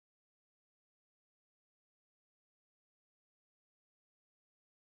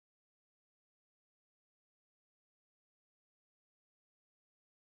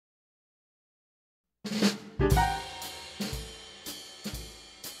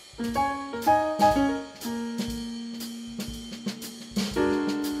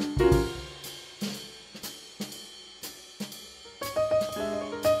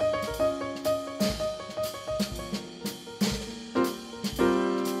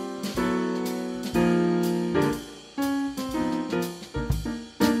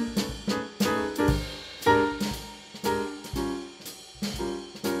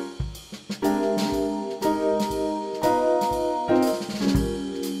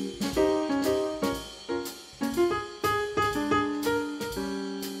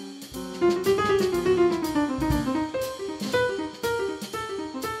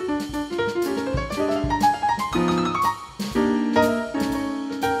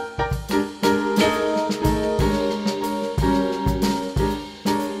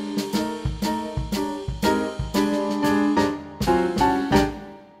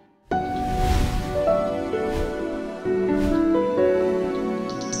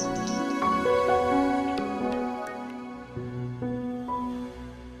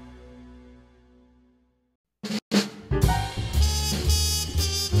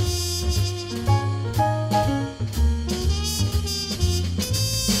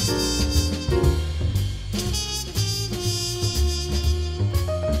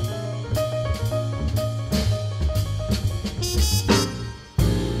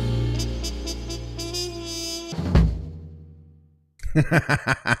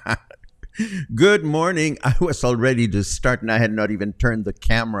Good morning. I was all ready to start and I had not even turned the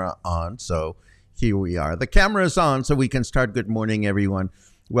camera on. So here we are. The camera is on so we can start. Good morning, everyone.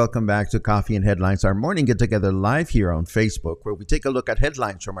 Welcome back to Coffee and Headlines, our morning get together live here on Facebook, where we take a look at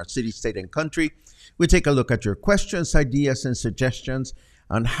headlines from our city, state, and country. We take a look at your questions, ideas, and suggestions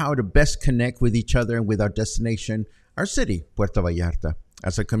on how to best connect with each other and with our destination, our city, Puerto Vallarta,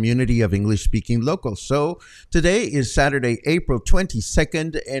 as a community of English-speaking locals. So today is Saturday, April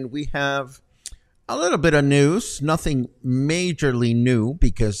 22nd, and we have a little bit of news, nothing majorly new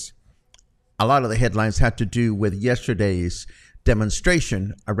because a lot of the headlines had to do with yesterday's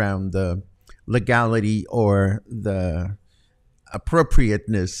demonstration around the legality or the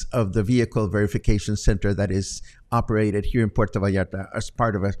appropriateness of the vehicle verification center that is operated here in Puerto Vallarta as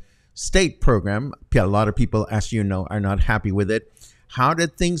part of a state program. A lot of people, as you know, are not happy with it. How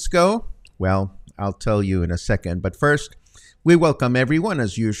did things go? Well, I'll tell you in a second. But first, we welcome everyone,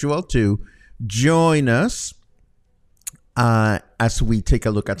 as usual, to join us as we take a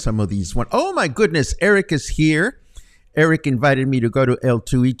look at some of these. Oh, my goodness. Eric is here. Eric invited me to go to El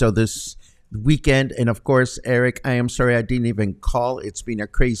Tuito this weekend. And of course, Eric, I am sorry I didn't even call. It's been a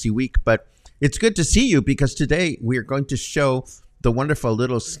crazy week, but it's good to see you because today we're going to show the wonderful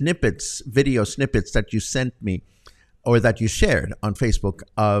little snippets, video snippets that you sent me or that you shared on Facebook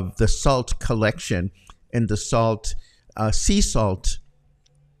of the salt collection and the salt, sea salt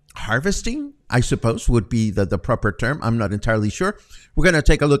harvesting, I suppose would be the proper term. I'm not entirely sure. We're going to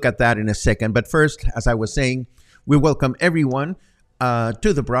take a look at that in a second. But first, as I was saying, we welcome everyone to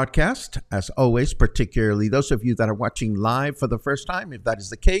the broadcast, as always, particularly those of you that are watching live for the first time. If that is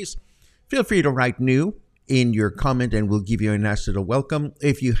the case, feel free to write new in your comment and we'll give you a nice little welcome.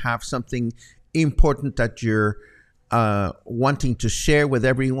 If you have something important that you're wanting to share with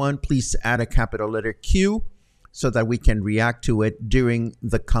everyone, please add a capital letter Q so that we can react to it during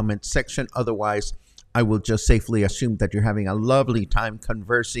the comment section. Otherwise, I will just safely assume that you're having a lovely time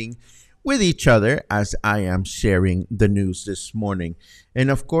conversing with each other as I am sharing the news this morning. And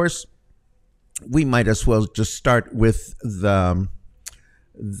of course, we might as well just start with the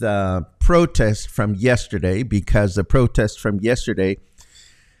protest from yesterday, because the protest from yesterday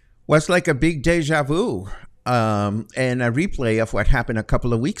was like a big deja vu and a replay of what happened a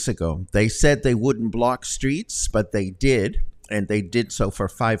couple of weeks ago. They said they wouldn't block streets, but they did, and they did so for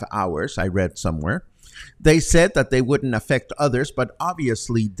 5 hours, I read somewhere. They said that they wouldn't affect others, but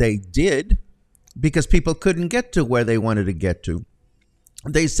obviously they did because people couldn't get to where they wanted to get to.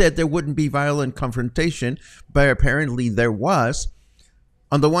 They said there wouldn't be violent confrontation, but apparently there was.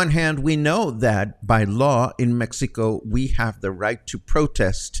 On the one hand, we know that by law in Mexico, we have the right to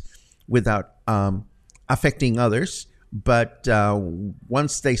protest without affecting others. But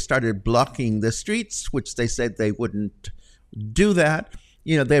once they started blocking the streets, which they said they wouldn't do that,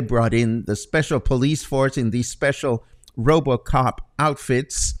 you know, they brought in the special police force in these special RoboCop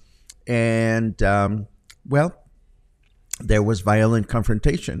outfits. And, well, there was violent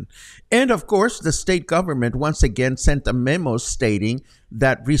confrontation. And, of course, the state government once again sent a memo stating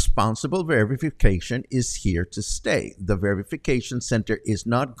that responsible verification is here to stay. The verification center is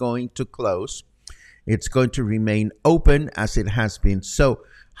not going to close. It's going to remain open as it has been. So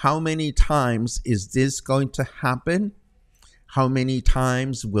How many times is this going to happen? How many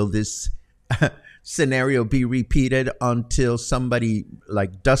times will this scenario be repeated until somebody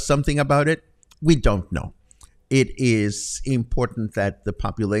like does something about it? We don't know. It is important that the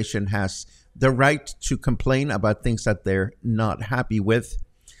population has the right to complain about things that they're not happy with.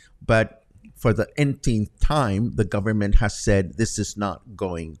 But for the nth time, the government has said this is not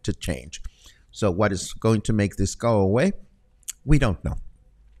going to change. So what is going to make this go away? We don't know.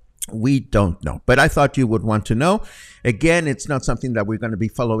 We don't know. But I thought you would want to know. Again, it's not something that we're going to be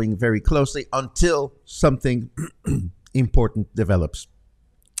following very closely until something important develops.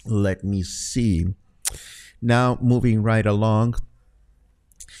 Let me see. Now, moving right along.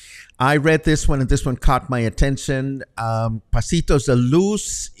 I read this one, and this one caught my attention. Pasitos de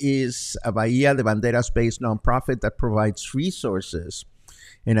Luz is a Bahia de Banderas-based nonprofit that provides resources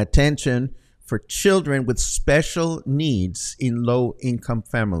and attention for children with special needs in low-income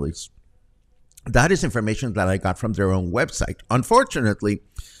families. That is information that I got from their own website. Unfortunately,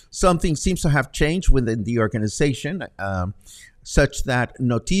 something seems to have changed within the organization, such that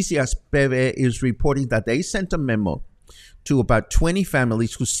Noticias PB is reporting that they sent a memo to about 20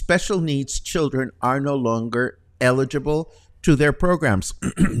 families whose special needs children are no longer eligible to their programs,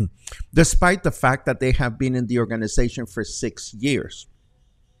 despite the fact that they have been in the organization for 6 years.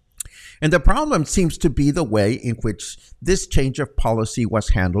 And the problem seems to be the way in which this change of policy was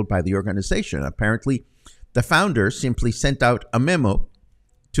handled by the organization. Apparently, the founder simply sent out a memo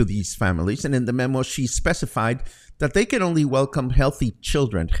to these families, and in the memo she specified that they can only welcome healthy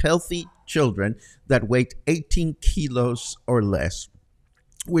children that weigh 18 kilos or less,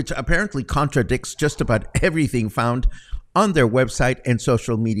 which apparently contradicts just about everything found on their website and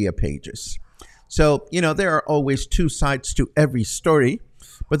social media pages. So, there are always two sides to every story,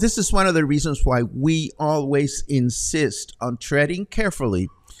 but this is one of the reasons why we always insist on treading carefully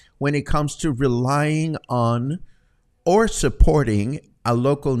when it comes to relying on or supporting a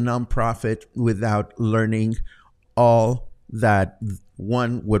local nonprofit without learning all that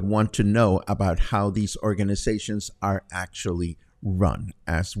one would want to know about how these organizations are actually run.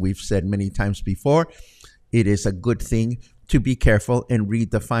 As we've said many times before, it is a good thing to be careful and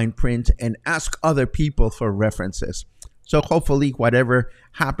read the fine print and ask other people for references. So hopefully whatever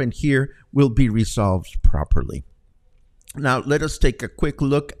happened here will be resolved properly. Now, let us take a quick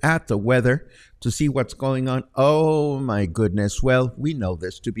look at the weather to see what's going on. Oh, my goodness. Well, we know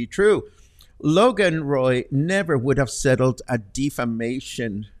this to be true. Logan Roy never would have settled a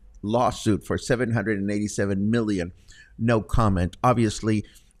defamation lawsuit for $787 million. No comment. Obviously,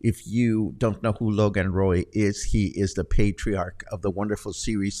 if you don't know who Logan Roy is, he is the patriarch of the wonderful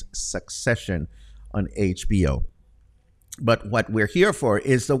series Succession on HBO. But what we're here for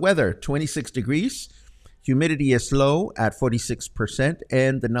is the weather. 26 degrees. Humidity is low at 46%,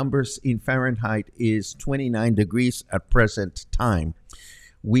 and the numbers in Fahrenheit is 29 degrees at present time.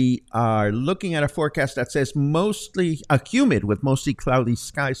 We are looking at a forecast that says mostly humid with mostly cloudy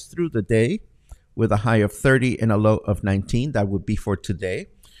skies through the day with a high of 30 and a low of 19. That would be for today.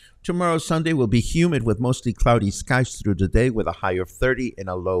 Tomorrow, Sunday, will be humid with mostly cloudy skies through the day with a high of 30 and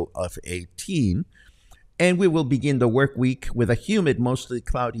a low of 18. And we will begin the work week with a humid, mostly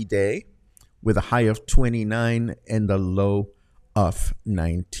cloudy day with a high of 29 and a low of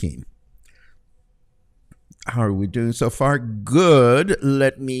 19. How are we doing so far? Good.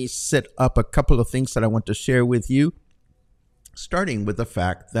 Let me set up a couple of things that I want to share with you, starting with the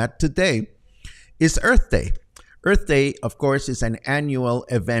fact that today is Earth Day. Earth Day, of course, is an annual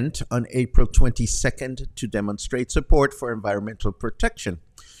event on April 22nd to demonstrate support for environmental protection.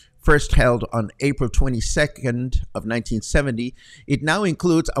 First held on April 22nd of 1970, it now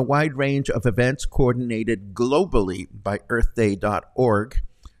includes a wide range of events coordinated globally by earthday.org,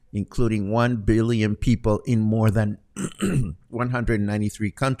 including 1 billion people in more than 193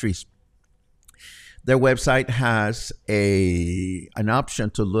 countries. Their website has an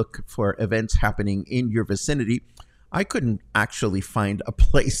option to look for events happening in your vicinity. I couldn't actually find a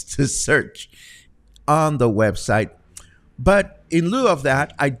place to search on the website. But in lieu of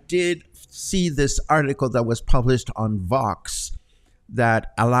that, I did see this article that was published on Vox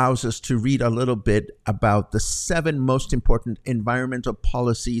that allows us to read a little bit about the 7 most important environmental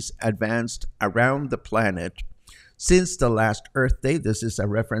policies advanced around the planet since the last Earth Day. This is a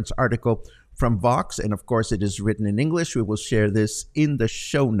reference article from Vox, and of course it is written in English. We will share this in the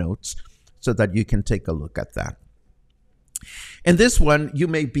show notes so that you can take a look at that. And this one you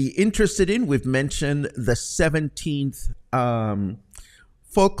may be interested in. We've mentioned the 17th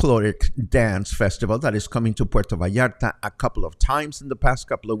folkloric dance festival that is coming to Puerto Vallarta a couple of times in the past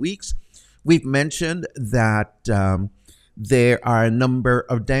couple of weeks. We've mentioned that There are a number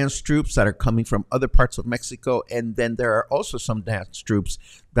of dance troupes that are coming from other parts of Mexico, and then there are also some dance troupes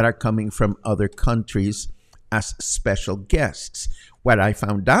that are coming from other countries as special guests. What I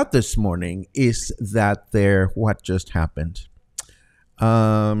found out this morning is that what just happened?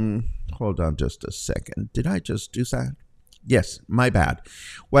 Hold on just a second. Did I just do that? Yes, my bad.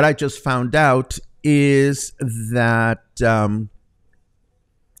 What I just found out is that,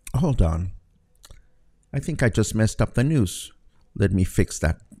 hold on. I think I just messed up the news. Let me fix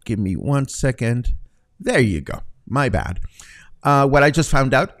that. Give me 1 second. There you go. My bad. What I just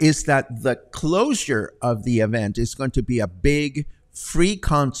found out is that the closure of the event is going to be a big free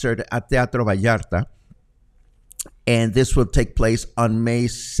concert at Teatro Vallarta. And this will take place on May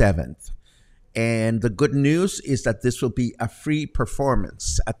 7th. And the good news is that this will be a free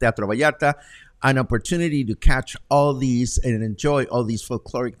performance at Teatro Vallarta, an opportunity to catch all these and enjoy all these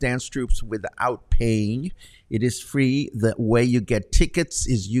folkloric dance troupes without paying. It is free. The way you get tickets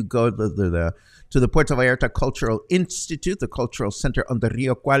is you go to the Puerto Vallarta Cultural Institute, the cultural center on the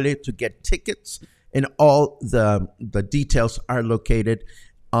Rio Cuale, to get tickets. And all the details are located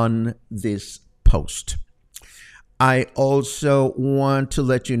on this post. I also want to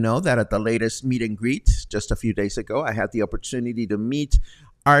let you know that at the latest meet and greet, just a few days ago, I had the opportunity to meet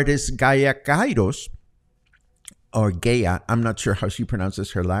artist Gaia Kairos, or Gaia. I'm not sure how she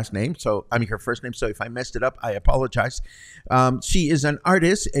pronounces her last name. Her first name. So if I messed it up, I apologize. She is an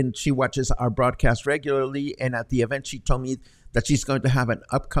artist and she watches our broadcast regularly. And at the event, she told me that she's going to have an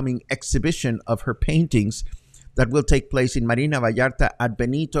upcoming exhibition of her paintings that will take place in Marina Vallarta at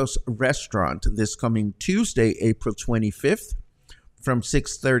Benito's Restaurant this coming Tuesday, April 25th, from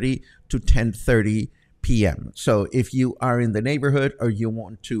 6:30 to 10:30 p.m. So if you are in the neighborhood or you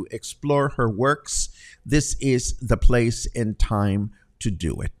want to explore her works, this is the place and time to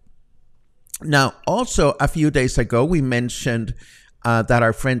do it. Now, also a few days ago, we mentioned that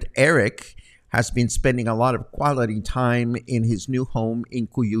our friend Eric has been spending a lot of quality time in his new home in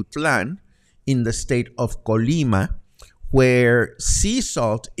Cuyutlán, in the state of Colima, where sea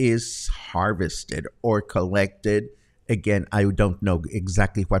salt is harvested or collected. Again, I don't know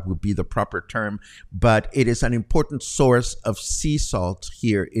exactly what would be the proper term, but it is an important source of sea salt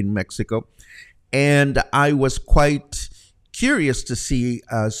here in Mexico. And I was quite curious to see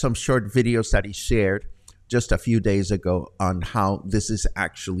some short videos that he shared just a few days ago on how this is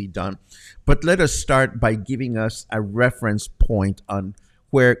actually done. But let us start by giving us a reference point on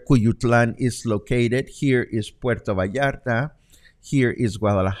where Cuyutlán is located. Here is Puerto Vallarta. Here is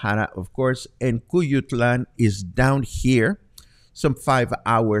Guadalajara, of course. And Cuyutlán is down here, some 5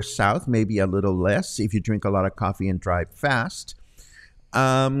 hours south, maybe a little less if you drink a lot of coffee and drive fast.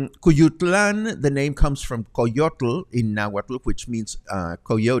 Cuyutlán, the name comes from coyotl in Nahuatl, which means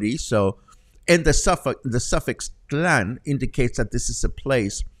coyote. And the suffix tlán indicates that this is a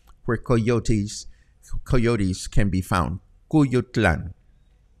place where coyotes can be found. Cuyutlán.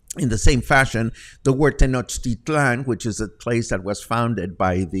 In the same fashion, the word Tenochtitlan, which is a place that was founded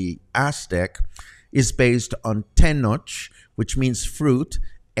by the Aztec, is based on tenoch, which means fruit,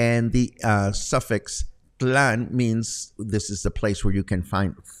 and the suffix tlan means this is the place where you can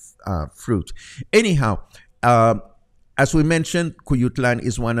find fruit. Anyhow, as we mentioned, Cuyutlán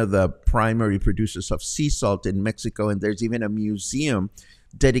is one of the primary producers of sea salt in Mexico, and there's even a museum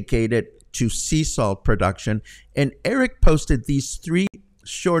dedicated to sea salt production. And Eric posted these 3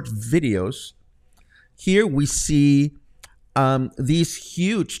 short videos. Here we see these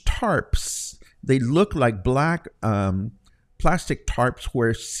huge tarps. They look like black plastic tarps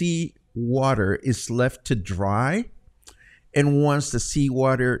where sea water is left to dry. And once the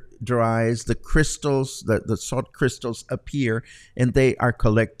seawater dries, the crystals, the salt crystals appear and they are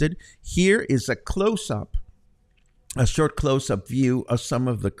collected. Here is a close-up, a short close-up view of some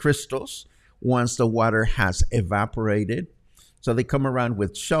of the crystals once the water has evaporated. So they come around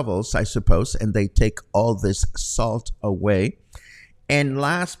with shovels, I suppose, and they take all this salt away. And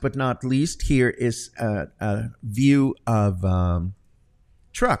last but not least, here is a view of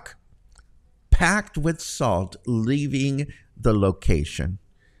truck packed with salt leaving the location.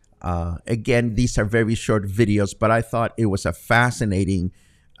 Again, these are very short videos, but I thought it was a fascinating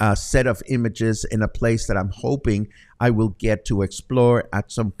set of images in a place that I'm hoping I will get to explore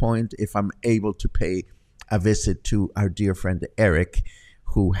at some point if I'm able to pay a visit to our dear friend Eric,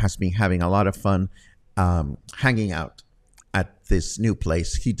 who has been having a lot of fun hanging out at this new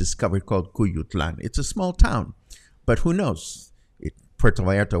place he discovered called Cuyutlán. It's a small town, but who knows? Puerto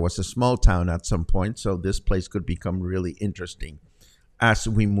Vallarta was a small town at some point, so this place could become really interesting as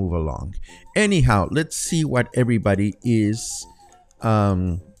we move along. Anyhow, let's see what everybody is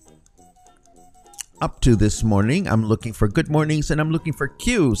up to this morning. I'm looking for good mornings and I'm looking for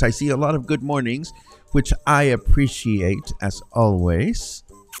cues. I see a lot of good mornings, which I appreciate as always.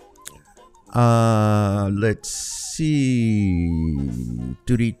 Let's see.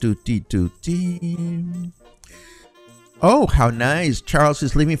 Oh, how nice. Charles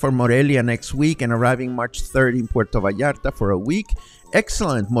is leaving for Morelia next week and arriving March 3rd in Puerto Vallarta for a week.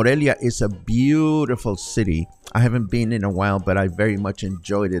 Excellent. Morelia is a beautiful city. I haven't been in a while, but I very much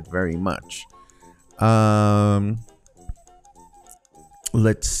enjoyed it very much.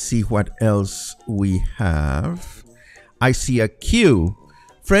 Let's see what else we have. I see a queue.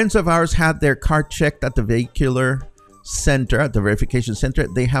 Friends of ours had their car checked at the vehicular center, at the verification center.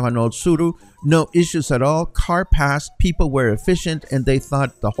 They have an old Suru. No issues at all. Car passed. People were efficient and they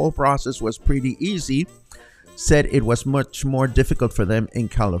thought the whole process was pretty easy. Said it was much more difficult for them in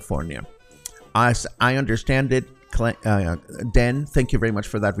California. As I understand it, Dan, thank you very much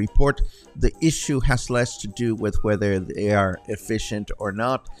for that report. The issue has less to do with whether they are efficient or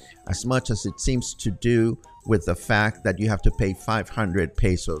not, as much as it seems to do with the fact that you have to pay 500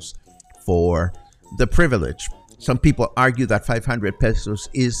 pesos for the privilege. Some people argue that 500 pesos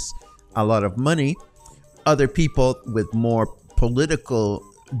is a lot of money. Other people with more political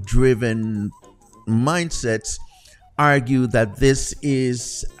driven mindsets argue that this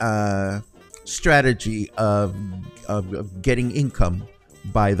is a strategy of getting income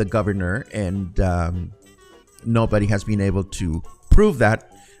by the governor, and nobody has been able to prove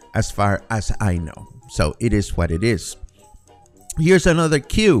that as far as I know. So it is what it is. Here's another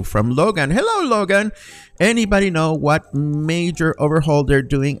cue from Logan. Hello, Logan. Anybody know what major overhaul they're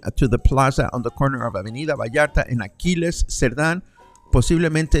doing to the plaza on the corner of Avenida Vallarta and Aquiles Cerdán?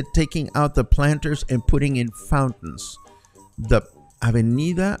 Posiblemente taking out the planters and putting in fountains. The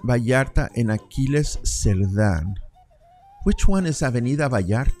Avenida Vallarta and Aquiles Cerdán. Which one is Avenida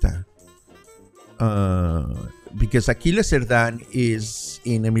Vallarta? Because Aquiles Cerdán is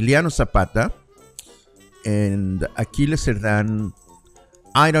in Emiliano Zapata, and Aquiles Cerdán,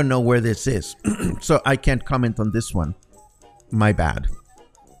 I don't know where this is, so I can't comment on this one. My bad.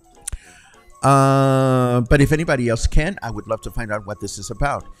 But if anybody else can, I would love to find out what this is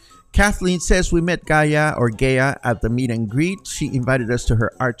about. Kathleen says, we met Gaia at the meet and greet. She invited us to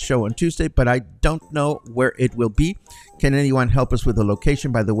her art show on Tuesday, but I don't know where it will be. Can anyone help us with the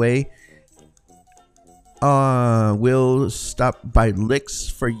location? By the way, we'll stop by Licks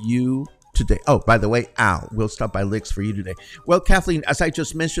for you today. Oh, by the way, Al, we'll stop by Licks for you today. Well, Kathleen, as I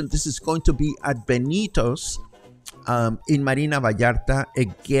just mentioned, this is going to be at Benito's in Marina Vallarta.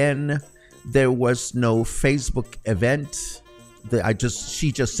 Again, there was no Facebook event.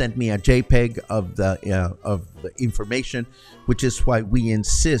 She just sent me a JPEG of the information, which is why we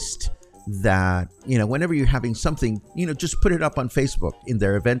insist that, whenever you're having something, just put it up on Facebook in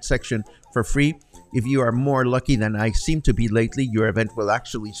their event section for free. If you are more lucky than I seem to be lately, your event will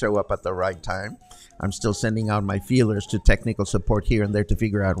actually show up at the right time. I'm still sending out my feelers to technical support here and there to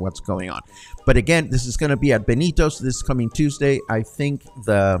figure out what's going on. But again, this is going to be at Benito's this coming Tuesday. I think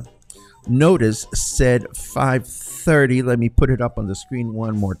the notice said 5:30. Let me put it up on the screen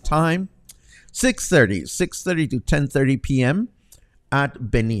one more time. 6:30 to 10:30 p.m.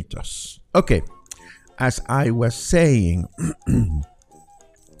 at Benito's. Okay, as I was saying,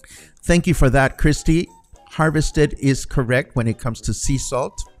 thank you for that, Christy. Harvested is correct when it comes to sea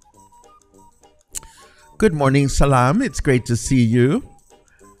salt. Good morning, Salam. It's great to see you.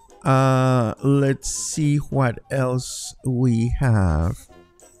 Let's see what else we have.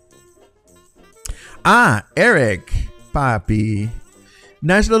 Eric, papi.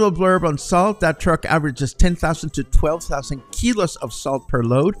 Nice little blurb on salt. That truck averages 10,000 to 12,000 kilos of salt per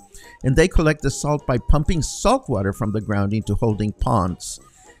load, and they collect the salt by pumping salt water from the ground into holding ponds.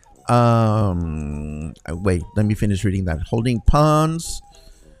 Wait, let me finish reading that. Holding ponds.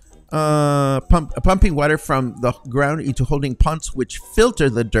 Pumping water from the ground into holding ponds, which filter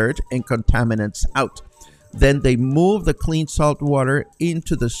the dirt and contaminants out. Then they move the clean salt water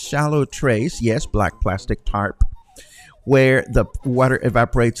into the shallow trays, yes, black plastic tarp, where the water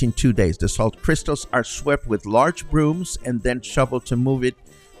evaporates in 2 days. The salt crystals are swept with large brooms and then shoveled to move it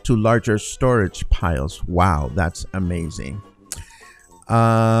to larger storage piles. Wow, that's amazing.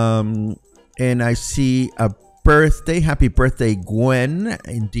 And I see a birthday. Happy birthday, Gwen.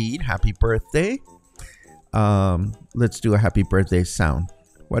 Indeed, happy birthday. Let's do a happy birthday sound.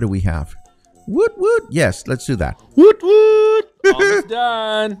 What do we have? Woot woot. Yes, let's do that. Woot woot. Almost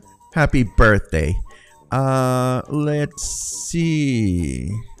done. Happy birthday. Let's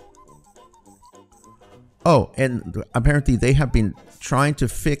see. Oh, and apparently they have been trying to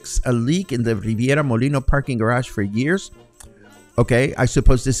fix a leak in the Riviera Molino parking garage for years. Okay, I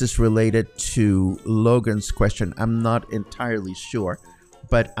suppose this is related to Logan's question. I'm not entirely sure,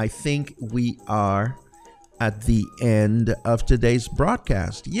 but I think we are at the end of today's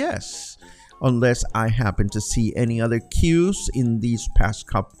broadcast. Yes, unless I happen to see any other cues in these past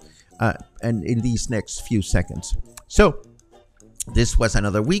and in these next few seconds. So, this was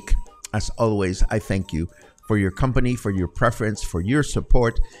another week. As always, I thank you for your company, for your preference, for your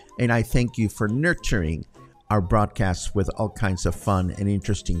support, and I thank you for nurturing our broadcasts with all kinds of fun and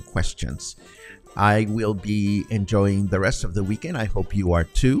interesting questions. I will be enjoying the rest of the weekend. I hope you are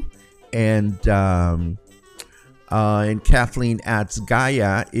too. And Kathleen adds,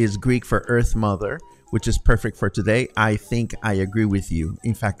 Gaia is Greek for Earth Mother, which is perfect for today. I think I agree with you.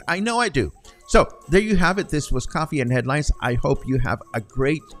 In fact, I know I do. So there you have it. This was Coffee and Headlines. I hope you have a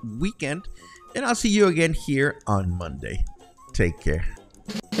great weekend, and I'll see you again here on Monday. Take care.